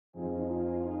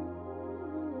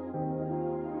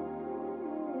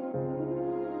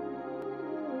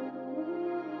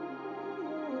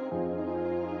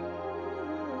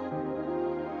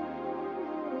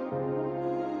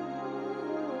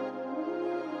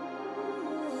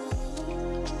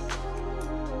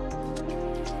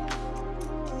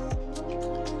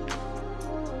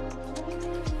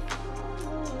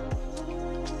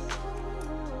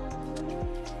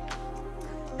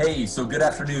Hey, so good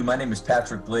afternoon. My name is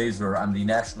Patrick Blazer. I'm the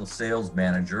National Sales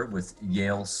Manager with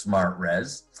Yale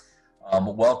SmartRes.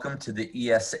 Welcome to the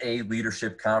ESA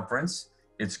Leadership Conference.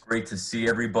 It's great to see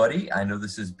everybody. I know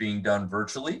this is being done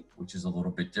virtually, which is a little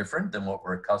bit different than what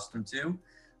we're accustomed to.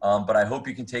 But I hope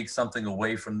you can take something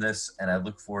away from this, and I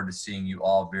look forward to seeing you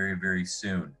all very, very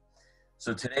soon.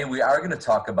 So today we are going to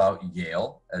talk about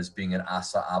Yale as being an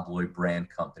Assa Abloy brand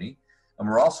company. And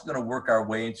we're also going to work our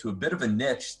way into a bit of a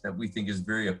niche that we think is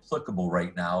very applicable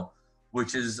right now,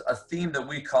 which is a theme that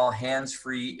we call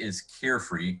hands-free is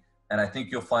carefree. And I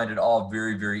think you'll find it all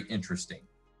very, very interesting.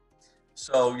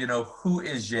 So, who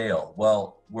is Yale?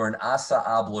 Well, we're an Assa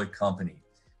Abloy company.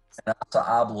 And Assa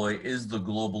Abloy is the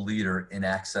global leader in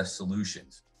access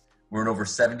solutions. We're in over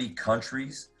 70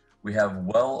 countries. We have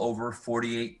well over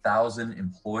 48,000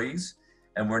 employees.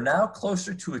 And we're now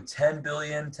closer to a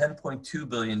 $10.2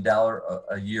 billion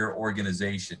a year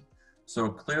organization. So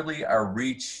clearly our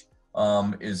reach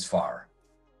is far.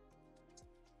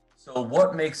 So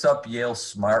what makes up Yale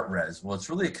SmartRes? Well, it's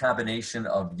really a combination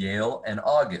of Yale and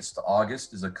August.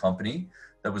 August is a company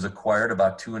that was acquired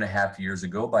about 2.5 years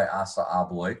ago by Assa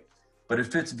Abloy, but it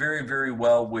fits very, very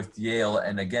well with Yale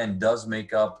and again, does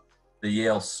make up the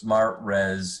Yale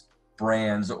SmartRes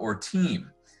brands or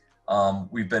team.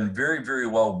 We've been very, very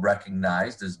well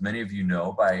recognized, as many of you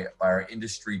know, by our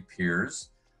industry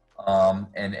peers.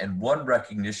 And one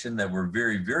recognition that we're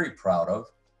very, very proud of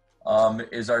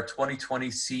is our 2020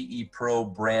 CE Pro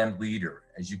brand leader.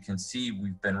 As you can see,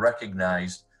 we've been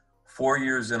recognized 4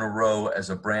 years in a row as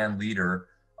a brand leader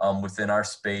within our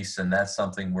space, and that's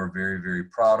something we're very, very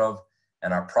proud of.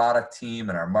 And our product team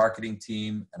and our marketing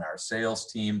team and our sales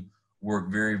team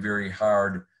work very, very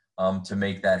hard to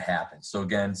make that happen. So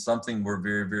again, something we're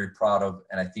very, very proud of,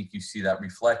 and I think you see that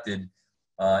reflected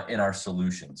in our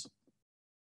solutions.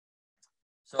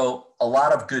 So a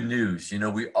lot of good news.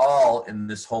 We all in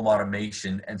this home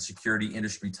automation and security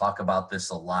industry talk about this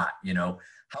a lot.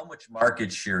 How much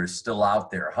market share is still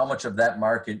out there? How much of that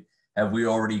market have we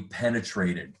already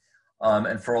penetrated?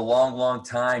 And for a long, long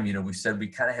time, we said we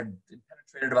kind of had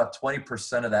penetrated about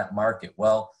 20% of that market.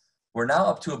 Well, we're now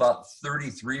up to about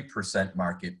 33%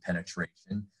 market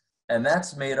penetration. And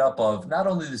that's made up of not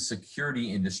only the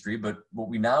security industry, but what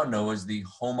we now know as the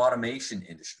home automation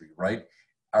industry, right?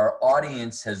 Our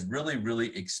audience has really,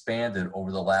 really expanded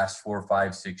over the last 4,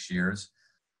 5, 6 years.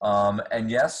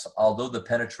 And yes, although the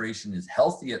penetration is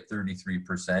healthy at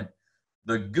 33%,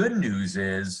 the good news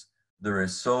is there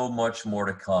is so much more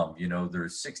to come.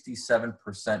 There's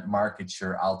 67% market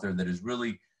share out there that is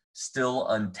really still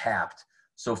untapped.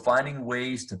 So finding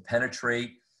ways to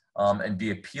penetrate and be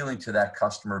appealing to that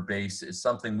customer base is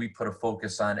something we put a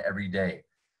focus on every day.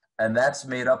 And that's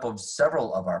made up of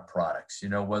several of our products,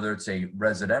 whether it's a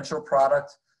residential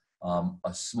product,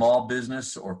 a small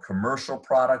business or commercial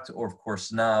product, or of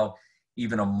course now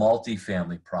even a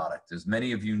multifamily product. As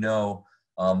many of you know,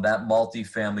 that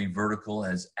multifamily vertical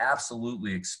has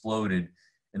absolutely exploded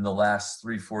in the last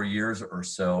 3, 4 years or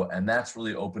so. And that's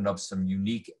really opened up some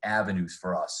unique avenues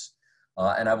for us.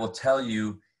 And I will tell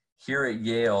you, here at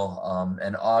Yale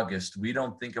and August, we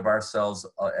don't think of ourselves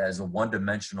as a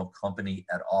one-dimensional company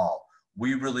at all.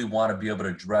 We really want to be able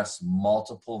to address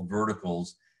multiple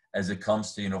verticals as it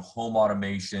comes to home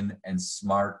automation and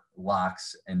smart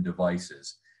locks and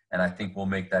devices. And I think we'll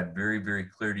make that very, very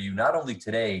clear to you, not only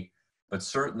today, but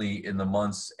certainly in the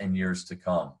months and years to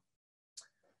come.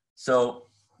 So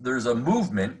there's a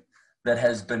movement that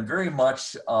has been very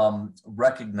much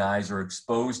recognized or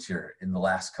exposed here in the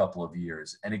last couple of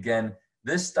years. And again,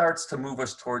 this starts to move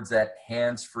us towards that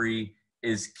hands-free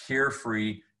is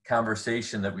carefree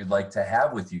conversation that we'd like to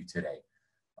have with you today.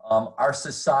 Our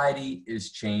society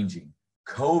is changing.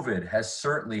 COVID has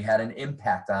certainly had an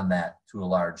impact on that to a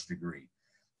large degree.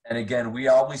 And again, we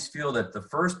always feel that the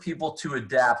first people to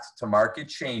adapt to market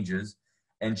changes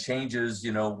and changes,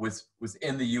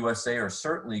 within the USA or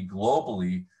certainly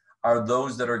globally, are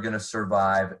those that are going to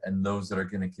survive and those that are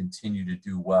going to continue to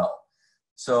do well.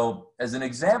 So as an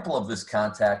example of this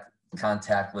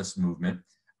contactless movement,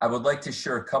 I would like to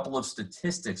share a couple of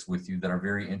statistics with you that are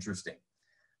very interesting.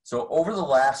 So over the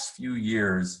last few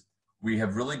years, we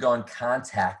have really gone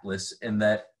contactless in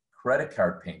that credit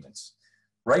card payments.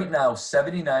 Right now,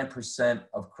 79%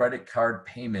 of credit card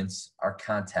payments are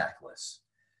contactless.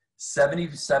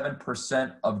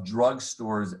 77% of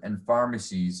drugstores and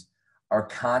pharmacies are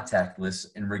contactless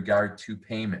in regard to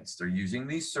payments. They're using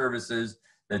these services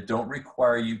that don't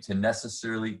require you to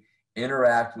necessarily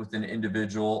interact with an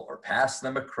individual or pass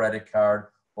them a credit card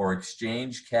or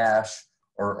exchange cash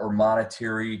or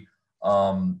monetary,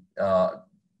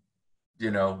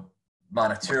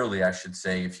 monetarily, I should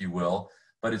say, if you will.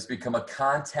 but it's become a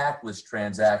contactless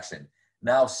transaction.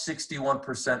 Now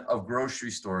 61% of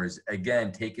grocery stores,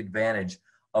 again, take advantage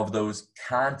of those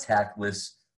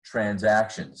contactless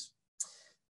transactions.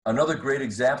 Another great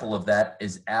example of that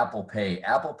is Apple Pay.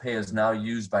 Apple Pay is now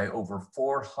used by over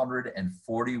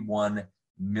 441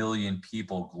 million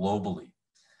people globally.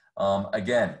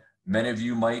 Again, many of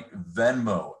you might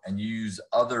Venmo and use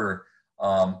other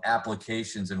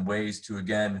applications and ways to,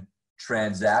 again,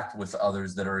 transact with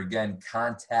others that are, again,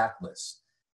 contactless.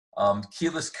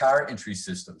 Keyless car entry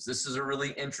systems. This is a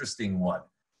really interesting one.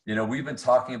 You know, we've been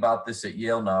talking about this at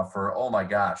Yale now for, oh my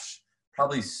gosh,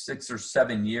 probably 6 or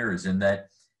 7 years, in that,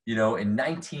 you know, in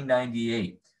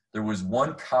 1998, there was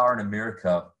one car in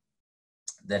America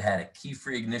that had a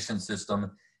key-free ignition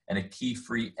system and a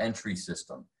key-free entry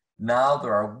system. Now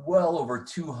there are well over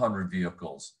 200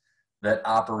 vehicles that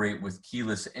operate with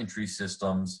keyless entry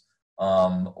systems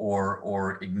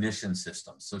or ignition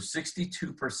systems. So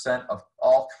 62% of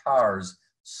all cars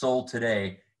sold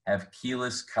today have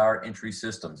keyless car entry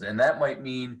systems. And that might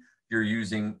mean you're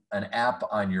using an app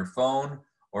on your phone,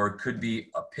 or it could be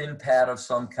a PIN pad of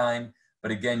some kind.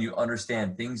 But again, you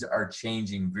understand things are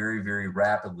changing very, very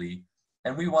rapidly.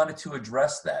 And we wanted to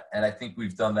address that. And I think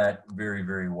we've done that very,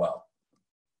 very well.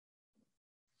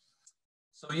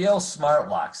 So Yale Smart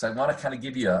Locks, I want to kind of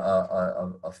give you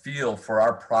a feel for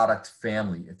our product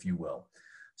family, if you will.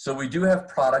 So we do have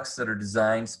products that are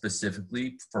designed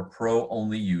specifically for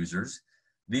pro-only users.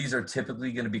 These are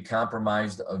typically going to be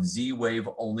comprised of Z-Wave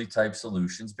only type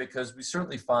solutions, because we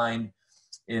certainly find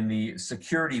in the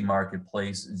security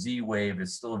marketplace, Z-Wave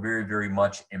is still very, very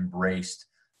much embraced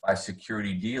by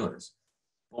security dealers.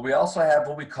 But we also have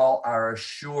what we call our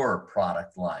Assure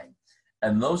product line.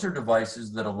 And those are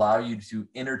devices that allow you to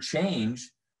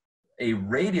interchange a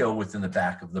radio within the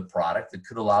back of the product that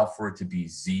could allow for it to be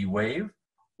Z-Wave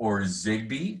or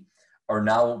Zigbee, or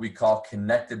now what we call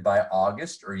Connected by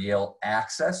August or Yale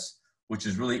Access, which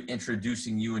is really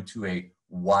introducing you into a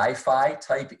Wi-Fi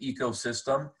type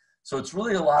ecosystem. So it's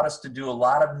really allowed us to do a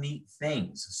lot of neat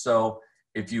things. So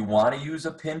if you want to use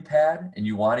a PIN pad and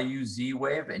you want to use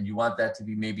Z-Wave and you want that to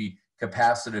be maybe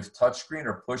capacitive touchscreen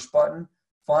or push button,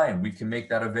 fine, we can make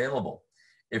that available.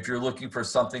 If you're looking for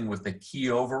something with a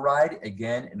key override,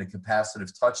 again, in a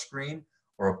capacitive touchscreen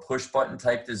or a push button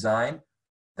type design,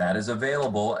 that is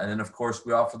available. And then of course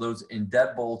we offer those in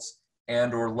deadbolts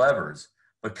and or levers.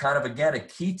 But kind of again, a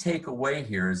key takeaway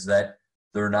here is that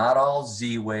they're not all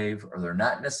Z-Wave or they're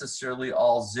not necessarily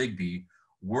all Zigbee.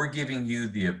 We're giving you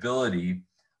the ability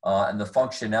and the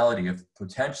functionality of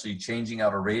potentially changing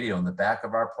out a radio in the back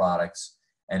of our products,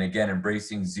 and again,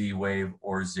 embracing Z-Wave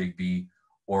or Zigbee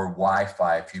or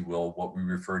Wi-Fi, if you will, what we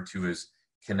refer to as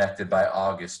Connected by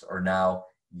August or now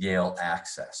Yale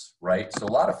Access, right? So a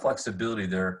lot of flexibility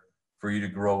there for you to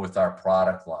grow with our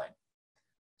product line.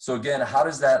 So again, how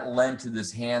does that lend to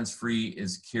this hands-free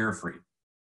is carefree?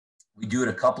 We do it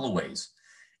a couple of ways.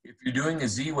 If you're doing a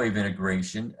Z-Wave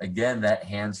integration, again, that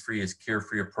hands-free is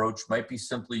carefree approach might be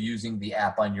simply using the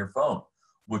app on your phone,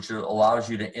 which allows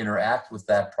you to interact with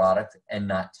that product and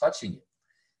not touching it.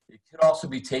 It could also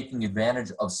be taking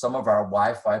advantage of some of our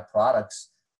Wi-Fi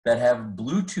products that have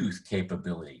Bluetooth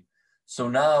capability. So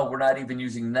now we're not even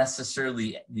using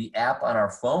necessarily the app on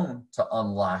our phone to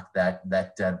unlock that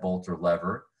deadbolt or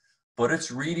lever, but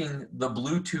it's reading the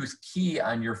Bluetooth key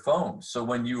on your phone. So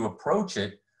when you approach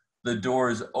it, the door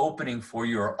is opening for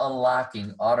you or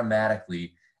unlocking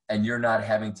automatically, and you're not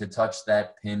having to touch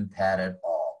that PIN pad at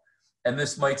all. And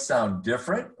this might sound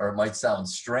different or it might sound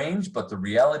strange, but the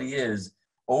reality is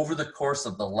over the course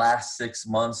of the last 6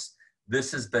 months,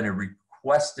 this has been a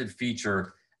requested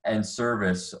feature and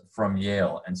service from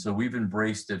Yale. And so we've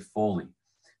embraced it fully.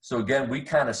 So again, we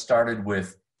kind of started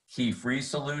with key-free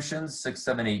solutions 6,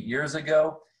 7, 8 years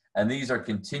ago, and these are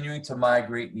continuing to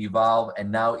migrate and evolve,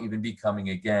 and now even becoming,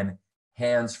 again,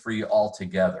 hands-free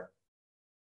altogether.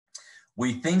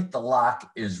 We think the lock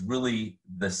is really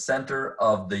the center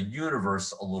of the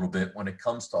universe a little bit when it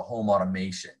comes to home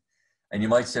automation. And you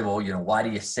might say, well, you know, why do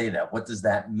you say that? What does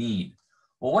that mean?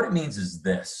 Well, what it means is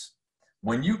this.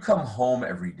 When you come home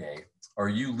every day or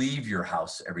you leave your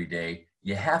house every day,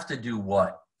 you have to do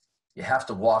what? You have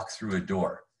to walk through a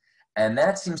door. And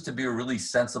that seems to be a really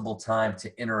sensible time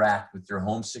to interact with your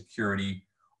home security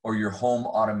or your home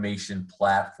automation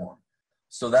platform.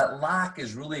 So that lock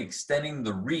is really extending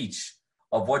the reach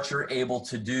of what you're able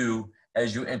to do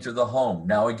as you enter the home.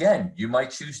 Now, again, you might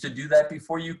choose to do that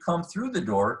before you come through the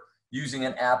door using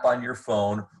an app on your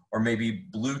phone or maybe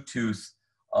Bluetooth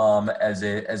as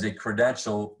a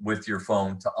credential with your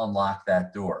phone to unlock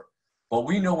that door. But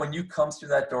we know when you come through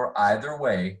that door either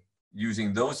way,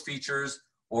 using those features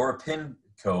or a PIN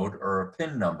code or a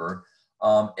PIN number,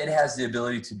 it has the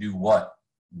ability to do what?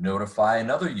 Notify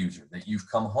another user that you've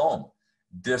come home,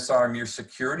 disarm your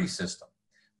security system.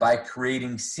 By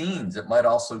creating scenes, it might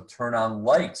also turn on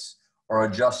lights or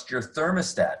adjust your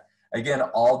thermostat. Again,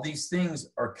 all these things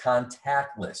are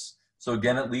contactless. So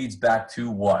again, it leads back to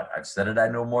what? I've said it, I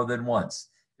know more than once.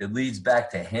 It leads back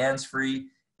to hands-free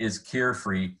is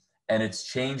carefree, and it's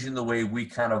changing the way we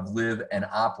kind of live and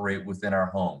operate within our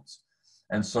homes.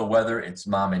 And so whether it's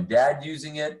mom and dad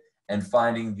using it and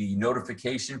finding the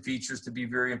notification features to be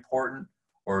very important,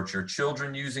 or it's your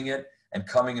children using it and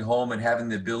coming home and having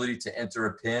the ability to enter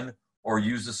a PIN or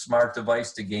use a smart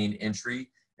device to gain entry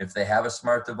if they have a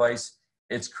smart device,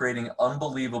 it's creating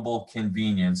unbelievable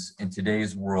convenience in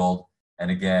today's world.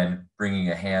 And again, bringing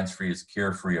a hands-free is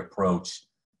carefree approach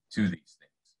to these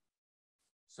things.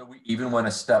 So we even went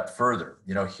a step further.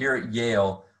 You know, here at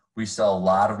Yale, we sell a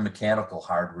lot of mechanical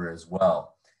hardware as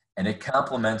well, and it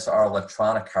complements our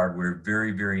electronic hardware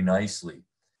very, very nicely.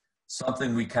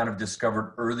 Something we kind of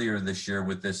discovered earlier this year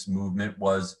with this movement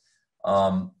was,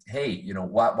 hey, you know,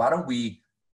 why don't we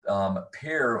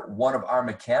pair one of our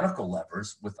mechanical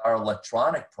levers with our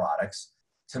electronic products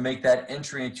to make that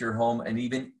entry into your home an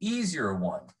even easier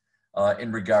one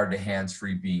in regard to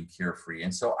hands-free being carefree.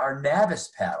 And so our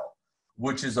Navis paddle,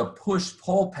 which is a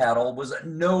push-pull paddle, was a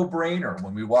no-brainer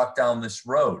when we walked down this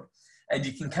road. And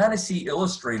you can kind of see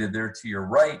illustrated there to your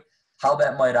right how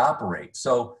that might operate.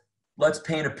 So let's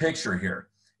paint a picture here.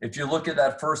 If you look at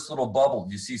that first little bubble,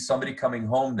 you see somebody coming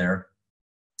home there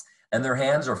and their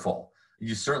hands are full.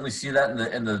 You certainly see that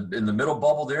in the middle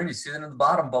bubble there, and you see that in the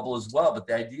bottom bubble as well. But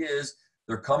the idea is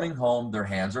they're coming home, their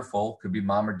hands are full. Could be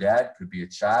mom or dad, could be a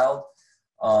child,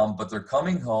 but they're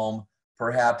coming home.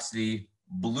 Perhaps the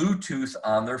Bluetooth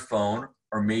on their phone,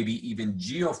 or maybe even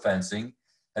geofencing,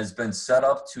 has been set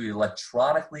up to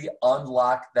electronically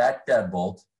unlock that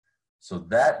deadbolt. So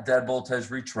that deadbolt has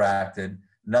retracted.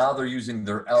 Now they're using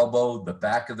their elbow, the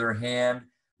back of their hand,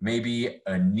 maybe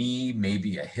a knee,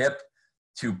 maybe a hip,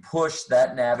 to push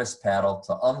that Navis paddle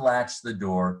to unlatch the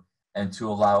door and to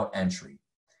allow entry.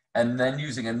 And then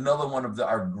using another one of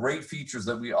our great features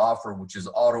that we offer, which is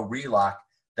auto relock,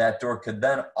 that door could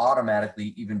then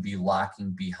automatically even be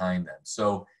locking behind them.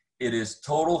 So it is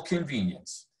total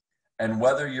convenience. And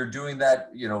whether you're doing that,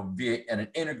 you know, via an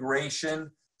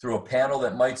integration through a panel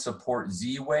that might support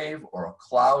Z-Wave or a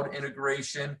cloud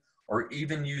integration, or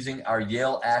even using our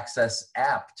Yale Access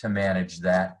app to manage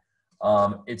that,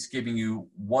 it's giving you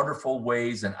wonderful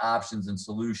ways and options and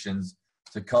solutions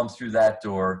to come through that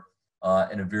door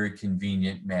in a very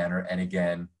convenient manner, and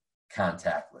again,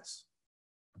 contactless.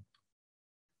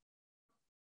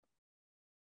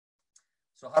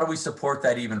 So how do we support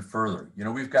that even further? You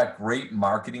know, we've got great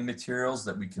marketing materials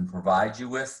that we can provide you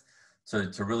with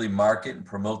to really market and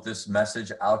promote this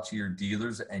message out to your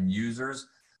dealers and users.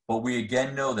 But we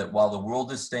again know that while the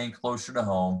world is staying closer to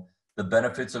home, the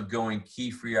benefits of going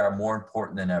key-free are more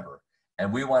important than ever.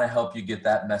 And we want to help you get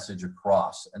that message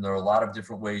across. And there are a lot of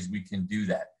different ways we can do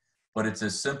that. But it's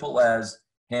as simple as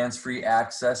hands-free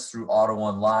access through auto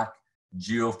unlock,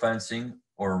 geofencing,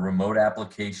 or a remote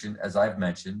application, as I've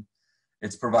mentioned.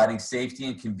 It's providing safety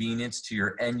and convenience to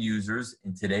your end users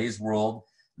in today's world.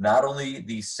 Not only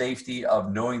the safety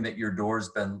of knowing that your door's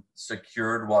been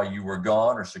secured while you were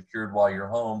gone or secured while you're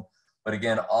home, but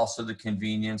again, also the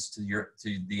convenience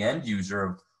to the end user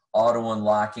of auto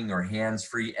unlocking or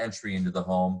hands-free entry into the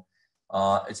home.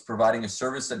 It's providing a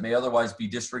service that may otherwise be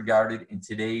disregarded in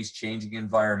today's changing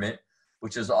environment,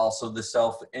 which is also the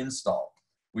self-install.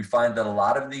 We find that a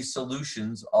lot of these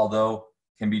solutions, although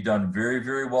can be done very,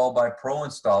 very well by pro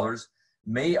installers,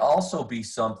 may also be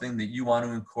something that you want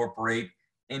to incorporate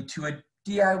into a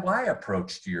DIY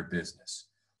approach to your business.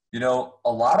 You know,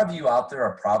 a lot of you out there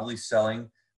are probably selling,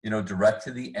 you know, direct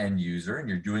to the end user, and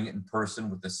you're doing it in person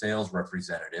with the sales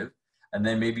representative. And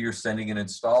then maybe you're sending an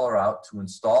installer out to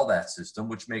install that system,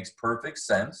 which makes perfect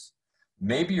sense.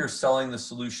 Maybe you're selling the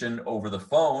solution over the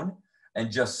phone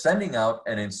and just sending out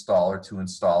an installer to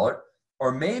install it.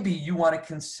 Or maybe you want to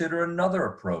consider another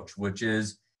approach, which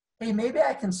is, hey, maybe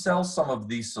I can sell some of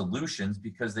these solutions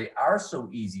because they are so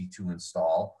easy to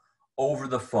install over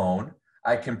the phone.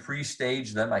 I can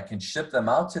pre-stage them, I can ship them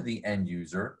out to the end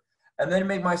user, and then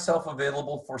make myself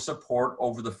available for support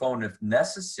over the phone if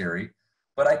necessary.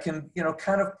 But I can, you know,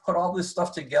 kind of put all this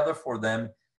stuff together for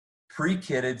them,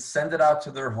 pre-kitted, send it out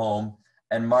to their home,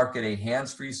 and market a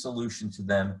hands-free solution to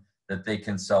them that they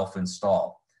can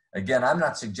self-install. Again, I'm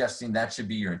not suggesting that should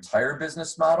be your entire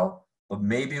business model, but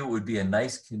maybe it would be a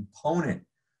nice component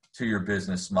to your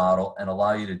business model and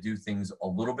allow you to do things a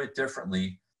little bit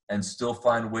differently and still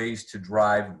find ways to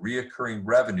drive reoccurring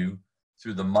revenue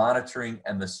through the monitoring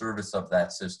and the service of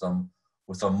that system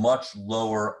with a much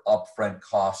lower upfront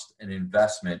cost and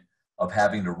investment of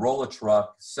having to roll a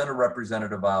truck, send a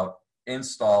representative out,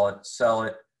 install it, sell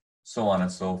it, so on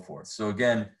and so forth. So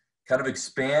again, kind of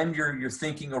expand your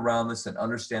thinking around this and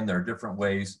understand there are different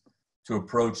ways to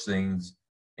approach things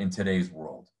in today's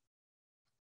world.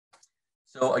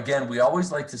 So again, we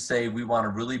always like to say we want to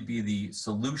really be the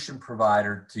solution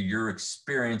provider to your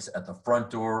experience at the front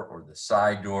door or the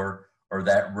side door or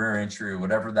that rear entry or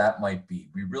whatever that might be.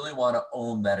 We really want to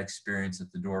own that experience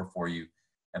at the door for you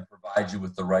and provide you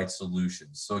with the right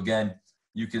solutions. So again,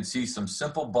 you can see some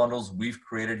simple bundles we've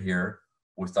created here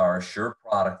with our Assure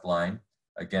product line.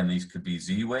 Again, these could be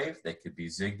Z-Wave, they could be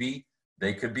Zigbee,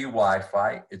 they could be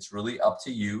Wi-Fi. It's really up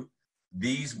to you.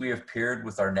 These we have paired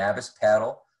with our Navis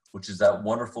paddle, which is that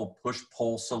wonderful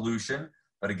push-pull solution.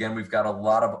 But again, we've got a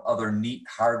lot of other neat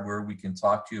hardware we can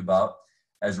talk to you about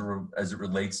as it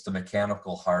relates to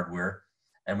mechanical hardware.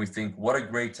 And we think what a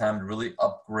great time to really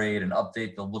upgrade and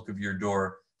update the look of your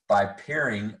door by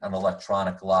pairing an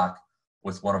electronic lock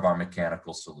with one of our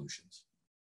mechanical solutions.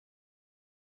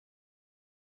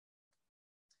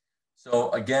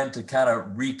 So again, to kind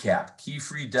of recap,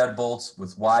 key-free deadbolts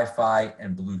with Wi-Fi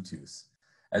and Bluetooth.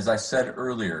 As I said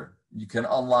earlier, you can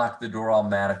unlock the door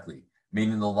automatically,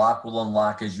 meaning the lock will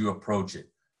unlock as you approach it.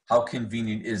 How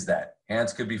convenient is that?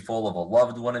 Hands could be full of a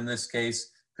loved one in this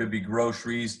case, could be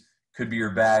groceries, could be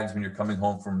your bags when you're coming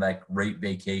home from that great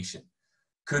vacation.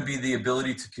 Could be the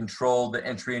ability to control the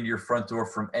entry into your front door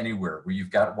from anywhere where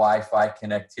you've got Wi-Fi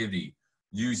connectivity,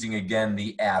 using again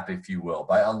the app, if you will,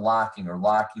 by unlocking or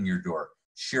locking your door,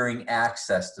 sharing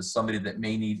access to somebody that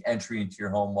may need entry into your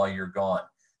home while you're gone.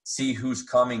 See who's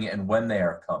coming and when they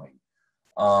are coming.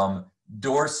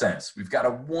 Door Sense. We've got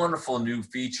a wonderful new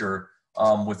feature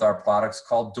with our products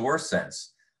called Door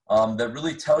Sense that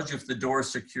really tells you if the door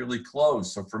is securely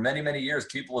closed. So for many, many years,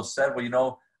 people have said, well, you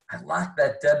know, I locked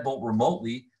that deadbolt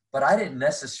remotely, but I didn't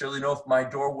necessarily know if my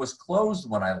door was closed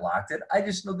when I locked it. I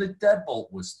just know the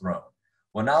deadbolt was thrown.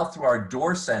 Well, now through our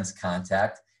Door Sense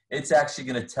contact, it's actually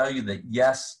going to tell you that,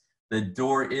 yes, the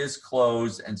door is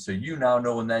closed. And so you now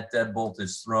know when that deadbolt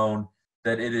is thrown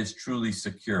that it is truly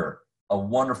secure. A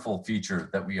wonderful feature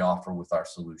that we offer with our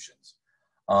solutions.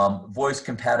 Voice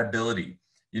compatibility.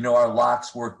 You know, our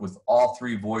locks work with all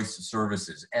three voice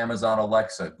services, Amazon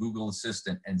Alexa, Google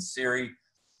Assistant, and Siri.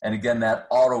 And again, that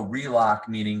auto relock,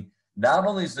 meaning not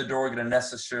only is the door going to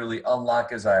necessarily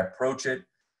unlock as I approach it,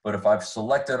 but if I've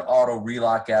selected auto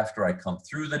relock after I come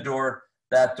through the door,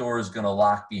 that door is going to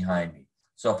lock behind me.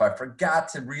 So if I forgot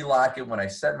to relock it when I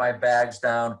set my bags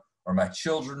down, or my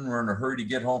children were in a hurry to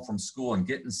get home from school and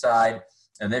get inside,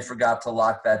 and they forgot to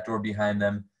lock that door behind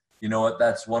them, you know what?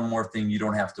 That's one more thing you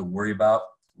don't have to worry about.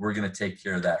 We're going to take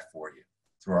care of that for you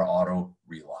through our auto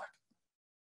relock.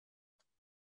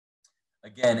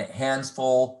 Again, hands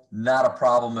full, not a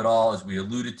problem at all. As we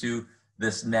alluded to,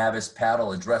 this Navis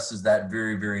paddle addresses that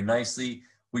very, very nicely.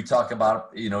 We talk about,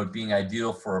 you know, it being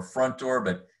ideal for a front door,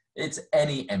 but it's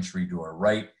any entry door,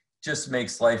 right? Just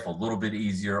makes life a little bit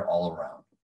easier all around.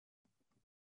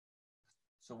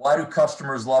 So why do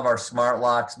customers love our smart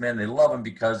locks? Man, they love them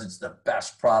because it's the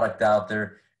best product out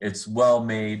there. It's well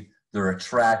made. They're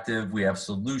attractive. We have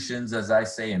solutions, as I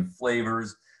say, in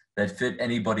flavors that fit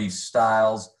anybody's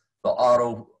styles. The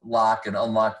auto lock and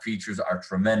unlock features are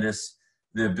tremendous.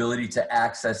 The ability to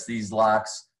access these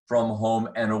locks from home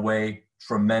and away,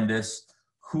 tremendous.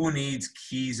 Who needs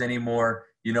keys anymore?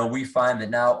 You know, we find that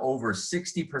now over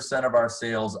 60% of our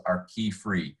sales are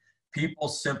key-free. People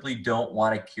simply don't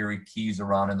want to carry keys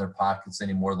around in their pockets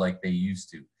anymore like they used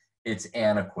to. It's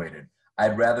antiquated.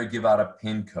 I'd rather give out a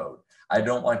PIN code. I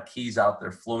don't want keys out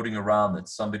there floating around that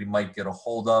somebody might get a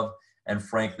hold of. And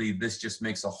frankly, this just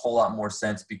makes a whole lot more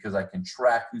sense because I can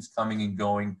track who's coming and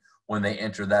going when they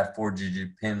enter that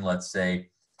 4-digit PIN, let's say,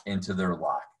 into their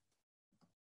lock.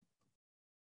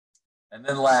 And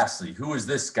then lastly, who is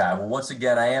this guy? Well, once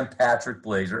again, I am Patrick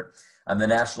Blazer. I'm the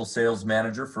National Sales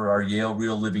Manager for our Yale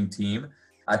Real Living team.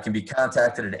 I can be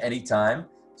contacted at any time,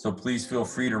 so please feel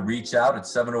free to reach out at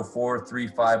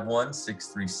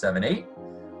 704-351-6378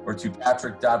 or to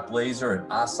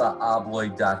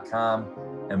patrick.blazer@asaabloy.com.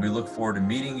 And we look forward to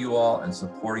meeting you all and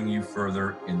supporting you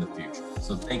further in the future.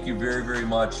 So thank you very, very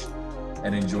much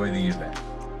and enjoy the event.